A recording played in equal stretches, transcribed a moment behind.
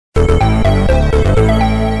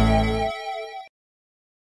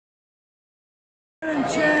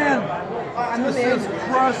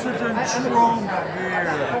President Trump here.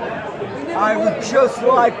 I would just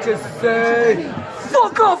like to say,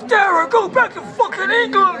 fuck off, Darren! Go back to fucking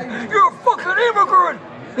England! You're a fucking immigrant!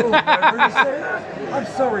 Oh, I really say that? I'm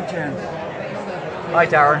sorry, Jen. Hi,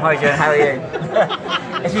 Darren. Hi, Jen. How are you?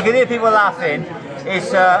 If you can hear people laughing,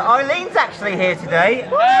 it's Eileen's actually here today.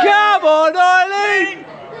 Come on, Eileen!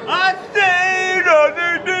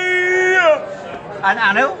 And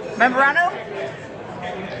Anu, remember Anu?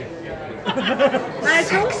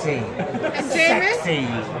 Sexy. And Jamie. Sexy.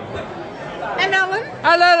 And Alan.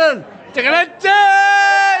 And Alan!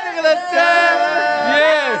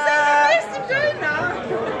 Yes!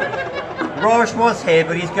 Raj was here,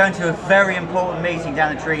 but he's going to a very important meeting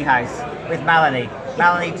down the treehouse with Melanie.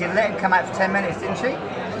 Melanie didn't let him come out for 10 minutes, didn't she?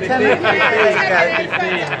 10 minutes?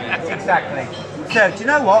 Exactly. So, do you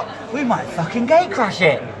know what? We might fucking gate crash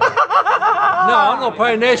it. No, I'm not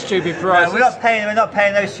paying their stupid prices. No, we're not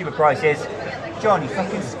paying those stupid prices. John, you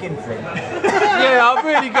fucking skinflint. Yeah, I'm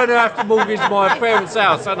really going to have to mortgage my parents'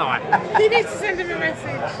 house, aren't I? You need to send him a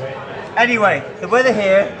message. Anyway, the weather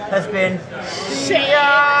here has been shit.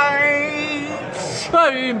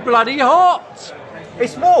 So bloody hot.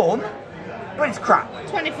 It's warm, but it's crap.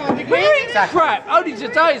 24 degrees. Exactly. Crap. Only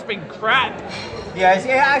today it's been crap. Yeah, it's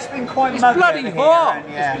actually been quite It's muggy bloody over hot.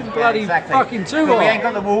 here, and It's been bloody fucking too but hot. we ain't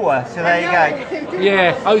got the water, so there you go.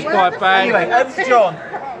 Yeah, hosepipe bag. Anyway, over to John.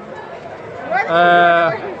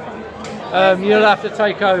 You'll have to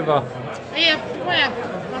take over. Yeah, where?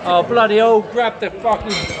 Oh bloody hell! Grab the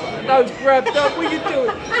fucking. No, grab that. What are you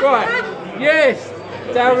doing? Right. Yes,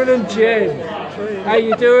 Darren and Jen. How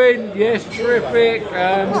you doing? Yes, terrific.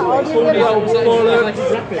 All the old bollocks.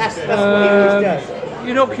 That's what he always does.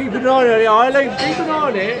 You're not keeping an eye on it, Eileen. Keep an eye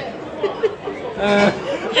on it.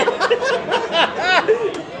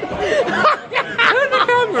 Turn the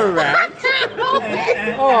camera around.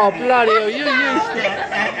 Oh bloody hell! You used to.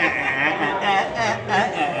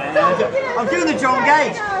 I'm doing the John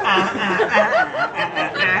Gage.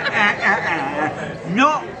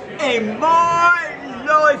 Not in my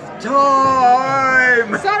lifetime.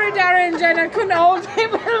 Sorry, Darren and Jen, I couldn't hold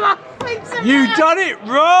him laughing so You much. done it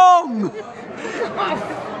wrong.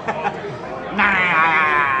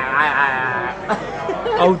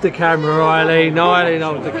 Hold the camera, Eileen. Eileen,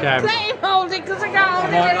 hold the camera. Let him hold it because I can't hold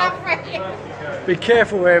it and laughing. Be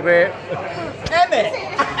careful, Emmett. Emmett.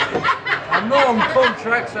 I'm not on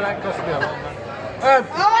contract, so that costs me a lot.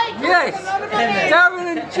 Yes,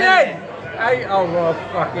 Darren and Jen. Hey, oh well,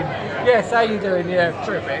 fucking yes. How you doing? Yeah,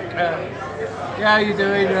 terrific. Yeah, how you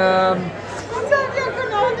doing? I told you I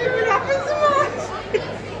couldn't hold him and laughing so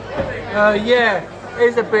much. Yeah.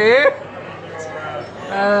 Here's a beer.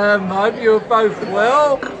 Hope you're both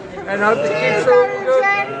well, and hope the kids are all good.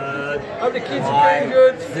 Hope the kids are doing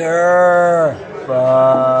good. Sir,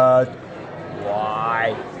 but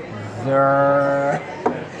why? Sir.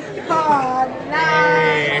 Oh, no.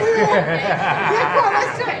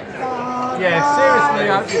 Yeah, seriously,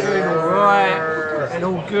 I hope you're doing alright and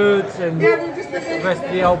all good and the rest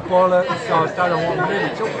of the old bollocks. So I don't know what I'm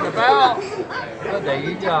really talking about. But there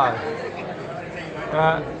you go.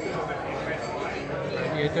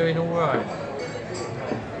 You're doing alright.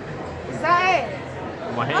 Is that it?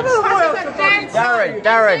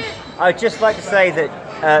 Darren, I'd just like to say that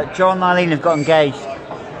John and Eileen have got engaged.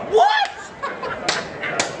 What?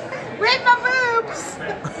 With my boobs.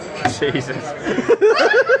 Jesus.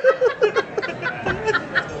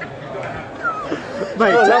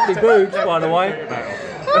 Mate, lovely boobs, by the way.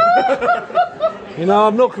 You know,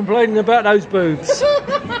 I'm not complaining about those boobs.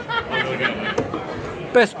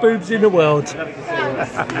 Best boobs in the world.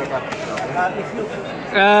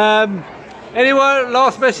 Anyway,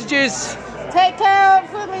 last messages. Take care,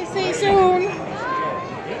 hopefully see you soon.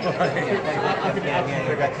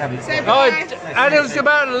 Say bye. Anil's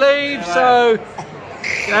about to leave, so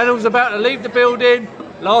Anil's about to leave the building.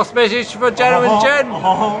 Last message for Jenna and Jen.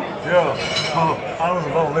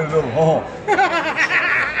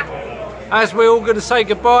 As we're all going to say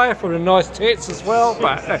goodbye for the nice tits as well.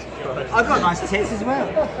 But I've got nice tits as well.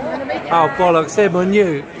 oh bollocks, them on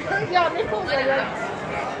you.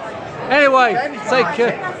 Anyway, take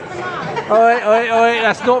care. Oi,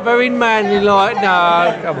 that's not very manly like,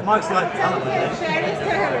 no. Come on. Mike's like,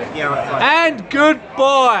 yeah, right. And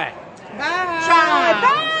goodbye. Bye.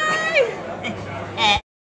 Bye.